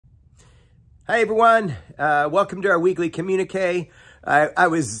Hi, everyone. Welcome to our weekly Communique. I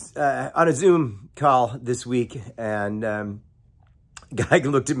was on a Zoom call this week, and a guy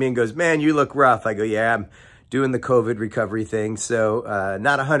looked at me and goes, "Man, you look rough." I go, "Yeah, I'm doing the COVID recovery thing. So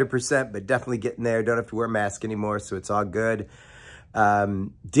not 100%, but definitely getting there. Don't have to wear a mask anymore, so it's all good."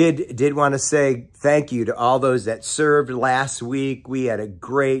 Did want to say thank you to all those that served last week. We had a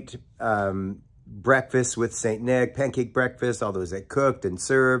great breakfast with St. Nick, pancake breakfast, all those that cooked and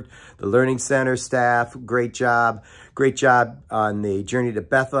served, the Learning Center staff, great job. Great job on the journey to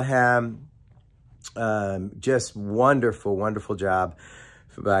Bethlehem. Just wonderful, wonderful job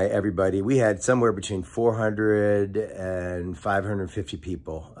by everybody. We had somewhere between 400 and 550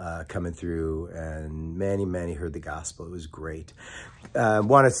 people coming through, and many heard the gospel. It was great.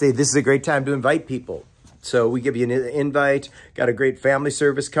 Want to say this is a great time to invite people. So we give you an invite. Got a great family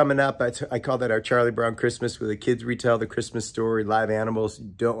service coming up. I call that our Charlie Brown Christmas, where the kids retell the Christmas story, live animals. You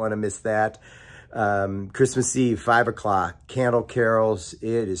don't want to miss that. Christmas Eve, 5 o'clock, candle carols.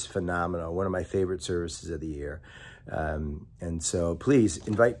 It is phenomenal. One of my favorite services of the year. And so please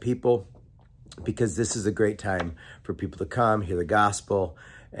invite people, because this is a great time for people to come, hear the gospel.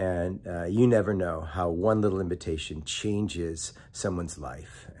 And you never know how one little invitation changes someone's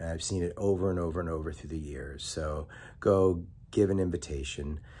life. And I've seen it over and over and over through the years. So go give an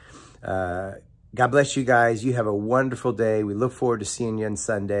invitation. God bless you guys. You have a wonderful day. We look forward to seeing you on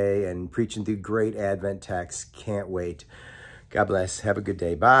Sunday and preaching through great Advent texts. Can't wait. God bless. Have a good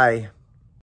day. Bye.